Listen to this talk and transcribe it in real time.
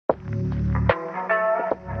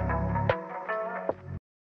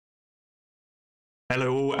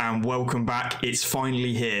Hello all and welcome back. It's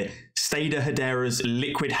finally here. Stader Hedera's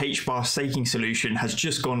liquid Hbar staking solution has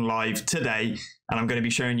just gone live today, and I'm going to be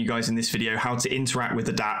showing you guys in this video how to interact with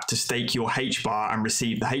the DApp to stake your Hbar and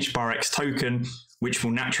receive the 𝗟𝗚𝗡𝗥𝗥𝗔𝗟𝗦 token, which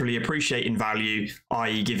will naturally appreciate in value,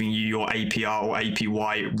 i.e. giving you your APR or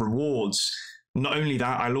APY rewards. Not only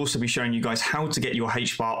that, I'll also be showing you guys how to get your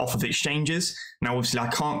Hbar off of exchanges. Now, obviously, I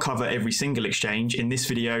can't cover every single exchange. In this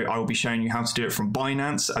video, I will be showing you how to do it from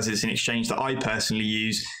Binance, as it's an exchange that I personally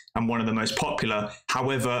use and one of the most popular.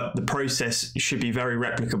 However, the process should be very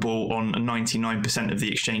replicable on 99% of the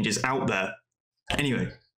exchanges out there. Anyway,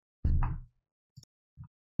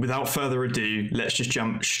 without further ado, let's just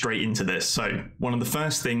jump straight into this. So one of the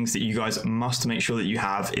first things that you guys must make sure that you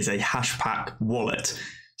have is a Hashpack wallet.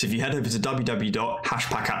 So if you head over to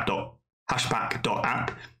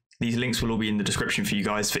www.hashpack.app, these links will all be in the description for you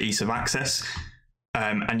guys for ease of access.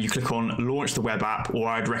 And you click on launch the web app, or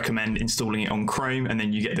I'd recommend installing it on Chrome, and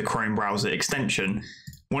then you get the Chrome browser extension.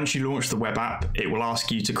 Once you launch the web app, it will ask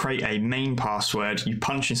you to create a main password. You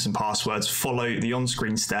punch in some passwords, follow the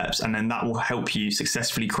on-screen steps, and then that will help you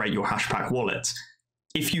successfully create your Hashpack wallet.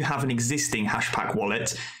 If you have an existing Hashpack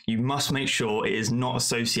wallet, you must make sure it is not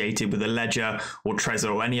associated with a ledger or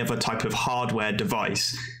Trezor or any other type of hardware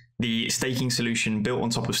device. The staking solution built on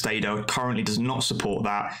top of Stader currently does not support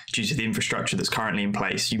that due to the infrastructure that's currently in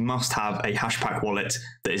place. You must have a Hashpack wallet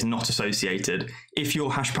that is not associated. If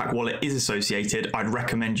your Hashpack wallet is associated, I'd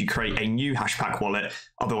recommend you create a new Hashpack wallet,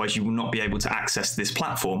 otherwise you will not be able to access this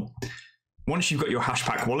platform. Once you've got your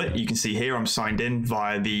Hashpack wallet, you can see here I'm signed in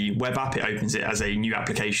via the web app. It opens it as a new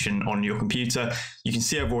application on your computer. You can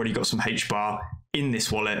see I've already got some Hbar in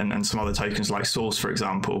this wallet and some other tokens like Source, for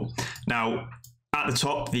example. Now, at the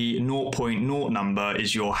top, the 0.0 number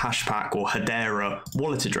is your Hashpack or Hedera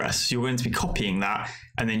wallet address. So you're going to be copying that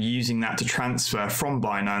and then using that to transfer from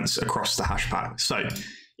Binance across the Hashpack. So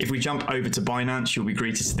if we jump over to Binance, you'll be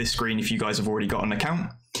greeted to this screen if you guys have already got an account.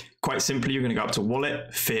 Quite simply, you're going to go up to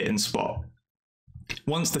Wallet, Fiat and Spot.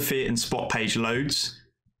 Once the Fiat and Spot page loads,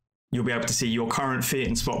 you'll be able to see your current Fiat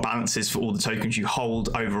and Spot balances for all the tokens you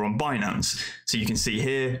hold over on Binance. So you can see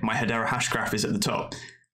here, my Hedera hash graph is at the top.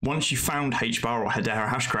 Once you've found Hbar or Hedera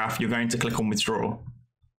hash graph, you're going to click on Withdraw.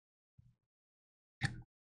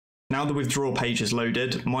 Now the withdrawal page is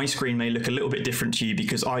loaded, my screen may look a little bit different to you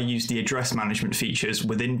because I use the address management features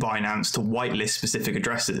within Binance to whitelist specific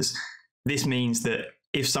addresses. This means that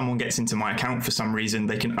if someone gets into my account for some reason,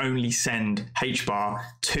 they can only send Hbar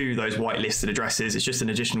to those whitelisted addresses. It's just an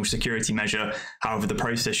additional security measure. However, the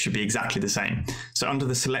process should be exactly the same. So under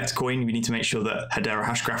the select coin, we need to make sure that Hedera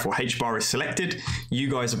hashgraph or Hbar is selected. You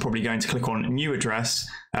guys are probably going to click on new address.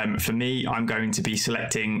 For me, I'm going to be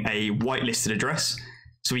selecting a whitelisted address.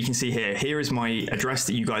 So we can see here is my address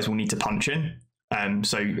that you guys will need to punch in.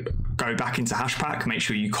 So go back into Hashpack, make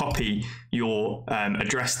sure you copy your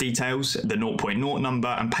address details, the 0.0 number,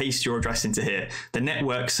 and paste your address into here. The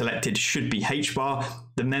network selected should be Hbar.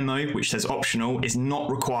 The memo, which says optional, is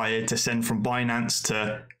not required to send from Binance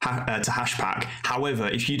to Hashpack. However,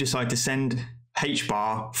 if you decide to send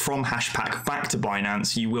Hbar from Hashpack back to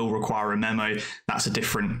Binance, you will require a memo. That's a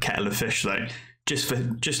different kettle of fish though.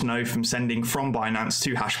 Just know from sending from Binance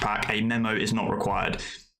to Hashpack, a memo is not required.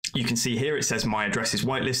 You can see here it says my address is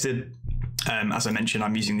whitelisted. As I mentioned,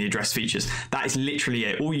 I'm using the address features. That is literally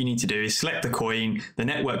it. All you need to do is select the coin, the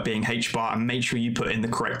network being Hbar, and make sure you put in the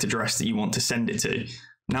correct address that you want to send it to.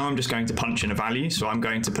 Now I'm just going to punch in a value. So I'm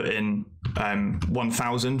going to put in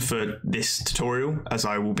 1000 for this tutorial as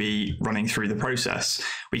I will be running through the process.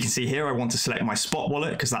 We can see here I want to select my spot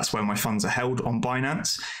wallet because that's where my funds are held on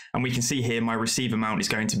Binance. And we can see here my receive amount is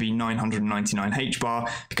going to be 999 Hbar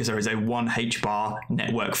because there is a 1 Hbar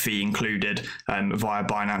network fee included via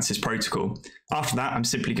Binance's protocol. After that, I'm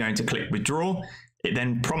simply going to click withdraw. It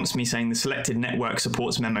then prompts me saying the selected network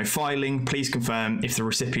supports memo filing. Please confirm if the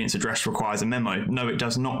recipient's address requires a memo. No, it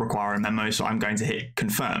does not require a memo, so I'm going to hit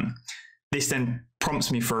confirm. This then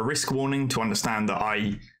prompts me for a risk warning to understand that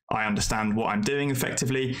I understand what I'm doing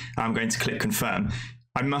effectively. I'm going to click confirm.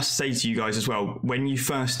 I must say to you guys as well, when you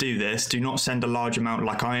first do this, do not send a large amount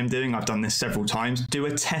like I am doing. I've done this several times. Do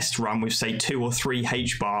a test run with say 2 or 3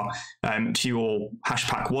 Hbar to your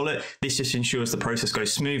Hashpack wallet. This just ensures the process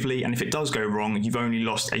goes smoothly. And if it does go wrong, you've only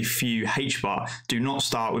lost a few Hbar. Do not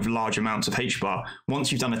start with large amounts of Hbar.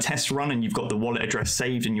 Once you've done a test run and you've got the wallet address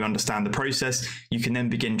saved and you understand the process, you can then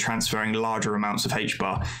begin transferring larger amounts of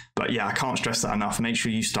Hbar. But yeah, I can't stress that enough. Make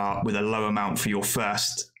sure you start with a low amount for your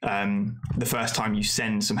the first time you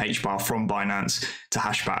send some Hbar from Binance to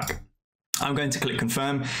Hashpack. I'm going to click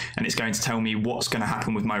confirm, and it's going to tell me what's going to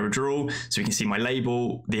happen with my withdrawal. So we can see my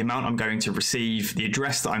label, the amount I'm going to receive, the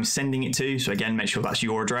address that I'm sending it to. So again, make sure that's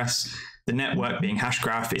your address. The network being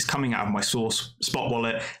Hashgraph, it's coming out of my source spot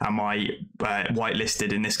wallet, and my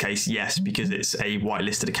whitelisted, in this case, yes, because it's a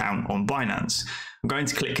whitelisted account on Binance. I'm going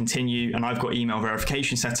to click continue, and I've got email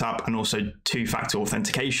verification set up and also two-factor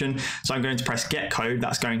authentication. So I'm going to press get code.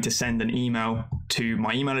 That's going to send an email to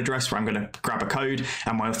my email address where I'm going to grab a code,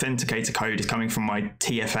 and my authenticator code is coming from my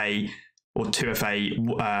TFA or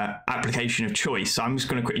 2FA application of choice. So I'm just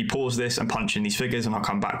going to quickly pause this and punch in these figures, and I'll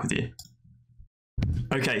come back with you.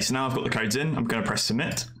 Okay, so now I've got the codes in. I'm going to press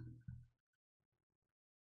submit.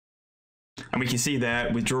 And we can see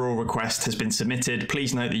there, withdrawal request has been submitted.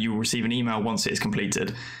 Please note that you will receive an email once it is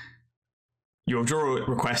completed. Your withdrawal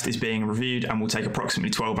request is being reviewed and will take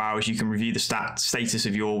approximately 12 hours. You can review the status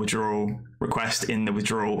of your withdrawal request in the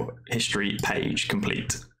withdrawal history page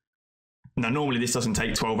complete. Now, normally this doesn't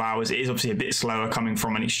take 12 hours. It is obviously a bit slower coming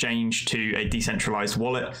from an exchange to a decentralized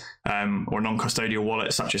wallet or a non-custodial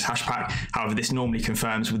wallet such as Hashpack. However, this normally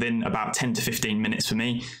confirms within about 10 to 15 minutes for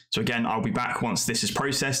me. So again, I'll be back once this is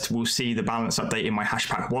processed. We'll see the balance update in my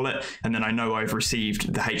Hashpack wallet, and then I know I've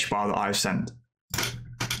received the Hbar that I've sent.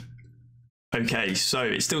 Okay, so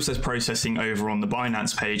it still says processing over on the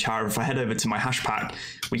Binance page. However, if I head over to my Hashpack,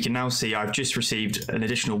 we can now see I've just received an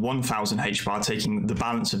additional 1,000 Hbar, taking the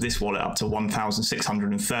balance of this wallet up to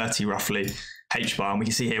 1,630 roughly Hbar. And we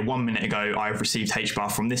can see here 1 minute ago, I've received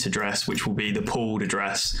Hbar from this address, which will be the pooled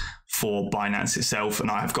address for Binance itself.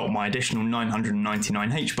 And I've got my additional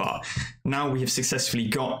 999 Hbar. Now we have successfully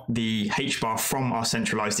got the Hbar from our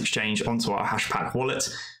centralized exchange onto our Hashpack wallet.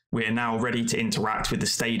 We are now ready to interact with the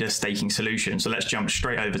Stader staking solution. So let's jump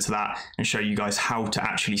straight over to that and show you guys how to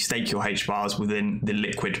actually stake your Hbars within the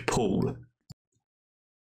liquid pool.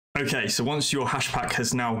 Okay, so once your Hashpack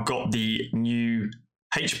has now got the new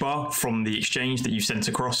Hbar from the exchange that you sent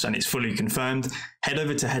across and it's fully confirmed, head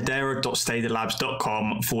over to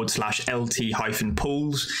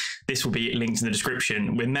hedera.staderlabs.com/LT-pools. This will be linked in the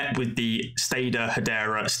description. We're met with the Stader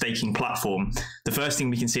Hedera staking platform. The first thing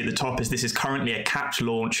we can see at the top is this is currently a capped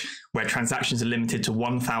launch where transactions are limited to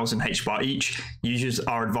 1,000 Hbar each. Users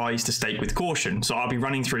are advised to stake with caution. So I'll be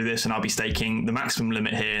running through this and I'll be staking the maximum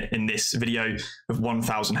limit here in this video of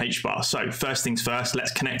 1,000 Hbar. So first things first,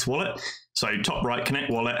 let's connect wallet. So top right, connect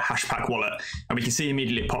wallet, Hashpack wallet. And we can see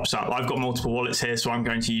immediately it pops up. I've got multiple wallets here, so I'm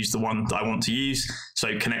going to use the one that I want to use.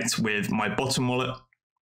 So connect with my bottom wallet,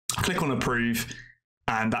 click on approve,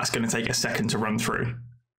 and that's going to take a second to run through.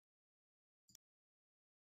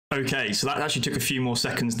 Okay, so that actually took a few more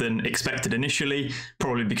seconds than expected initially,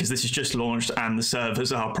 probably because this is just launched and the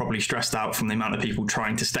servers are probably stressed out from the amount of people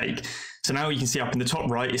trying to stake. So now you can see up in the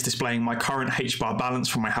top right, it's displaying my current Hbar balance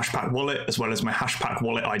from my Hashpack wallet, as well as my Hashpack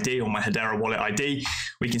wallet ID or my Hedera wallet ID.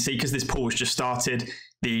 We can see, because this pool has just started,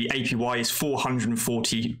 the APY is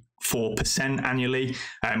 444% annually.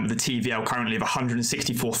 The TVL currently of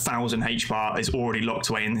 164,000 Hbar is already locked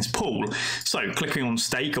away in this pool. So clicking on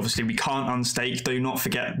stake, obviously we can't unstake. Do not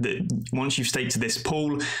forget that once you've staked to this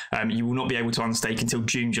pool, you will not be able to unstake until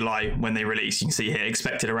June, July when they release. You can see here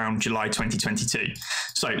expected around July 2022.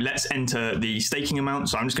 So let's enter the staking amount.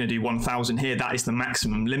 So I'm just going to do 1,000 here. That is the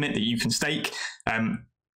maximum limit that you can stake.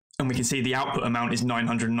 And we can see the output amount is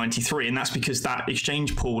 993, and that's because that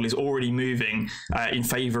exchange pool is already moving in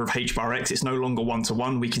favor of HBARX. It's no longer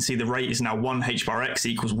 1-to-1. We can see the rate is now 1 HBARX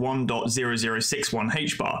equals 1.0061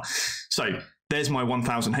 Hbar. So there's my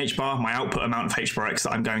 1,000 Hbar, my output amount of HBARX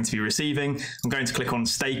that I'm going to be receiving. I'm going to click on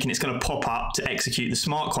stake, and it's going to pop up to execute the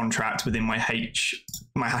smart contract within my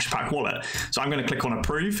Hashpack wallet. So I'm going to click on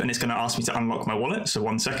approve, and it's going to ask me to unlock my wallet. So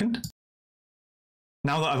 1 second.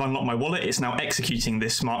 Now that I've unlocked my wallet, it's now executing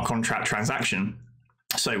this smart contract transaction.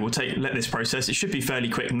 So we'll let this process. It should be fairly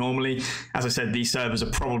quick normally. As I said, these servers are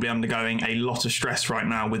probably undergoing a lot of stress right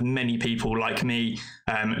now, with many people like me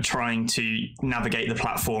trying to navigate the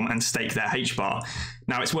platform and stake their Hbar.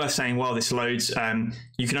 Now it's worth saying, while this loads,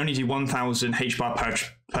 you can only do 1,000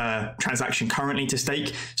 Hbar per transaction currently to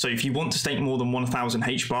stake. So if you want to stake more than 1,000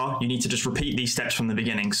 Hbar, you need to just repeat these steps from the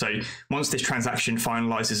beginning. So once this transaction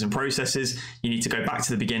finalizes and processes, you need to go back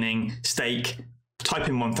to the beginning, stake, type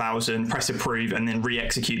in 1,000, press approve, and then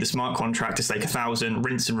re-execute the smart contract to stake 1,000,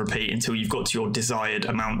 rinse and repeat until you've got to your desired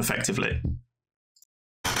amount effectively.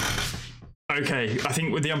 Okay, I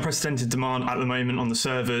think with the unprecedented demand at the moment on the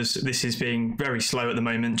servers, this is being very slow at the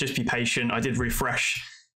moment. Just be patient. I did refresh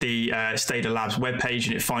the Stader Labs webpage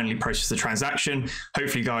and it finally processed the transaction.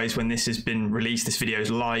 Hopefully guys, when this has been released, this video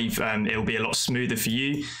is live, it'll be a lot smoother for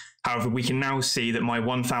you. However, we can now see that my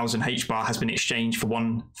 1000 Hbar has been exchanged for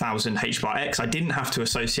 1000 Hbar-X. I didn't have to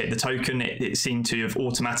associate the token. It seemed to have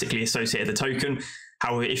automatically associated the token.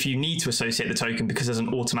 However, if you need to associate the token because it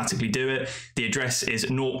doesn't automatically do it, the address is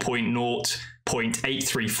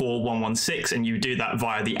 0.0.834116, and you do that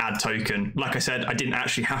via the add token. Like I said, I didn't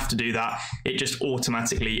actually have to do that. It just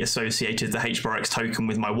automatically associated the Hbar-X token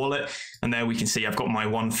with my wallet. And there we can see I've got my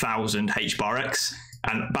 1000 Hbar-X.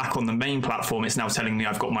 And back on the main platform, it's now telling me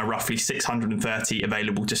I've got my roughly 630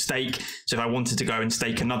 available to stake. So if I wanted to go and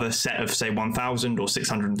stake another set of, say, 1000 or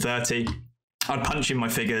 630, I'd punch in my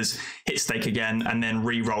figures, hit stake again, and then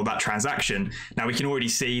re-roll that transaction. Now we can already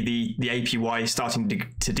see the APY is starting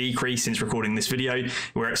to decrease since recording this video.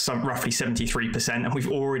 We're at roughly 73%, and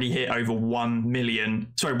we've already hit over 1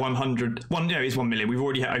 million, sorry, 100, no, it is 1 million. We've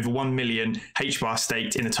already hit over 1 million Hbar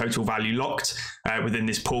staked in the total value locked within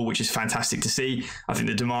this pool, which is fantastic to see. I think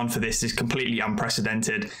the demand for this is completely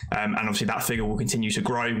unprecedented, and obviously that figure will continue to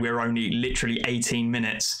grow. We're only literally 18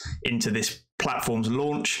 minutes into this platform's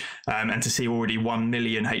launch, and to see already 1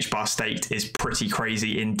 million Hbar staked is pretty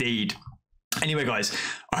crazy indeed. Anyway, guys,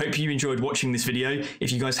 I hope you enjoyed watching this video.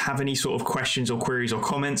 If you guys have any sort of questions or queries or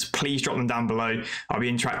comments, please drop them down below. I'll be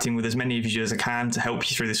interacting with as many of you as I can to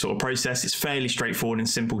help you through this sort of process. It's fairly straightforward and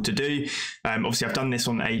simple to do. Obviously, I've done this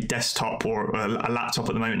on a desktop or a laptop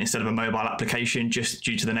at the moment instead of a mobile application, just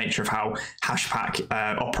due to the nature of how Hashpack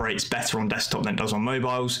operates better on desktop than it does on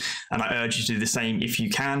mobiles. And I urge you to do the same if you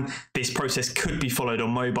can. This process could be followed on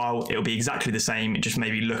mobile. It'll be exactly the same. It just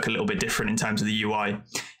maybe look a little bit different in terms of the UI.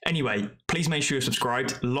 Anyway, please make sure you're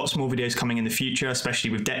subscribed. Lots more videos coming in the future, especially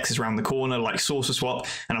with DEXs around the corner like 𝗟𝗜𝗡𝗏,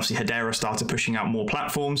 and obviously Hedera started pushing out more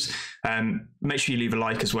platforms. Make sure you leave a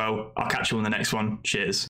like as well. I'll catch you on the next one. Cheers.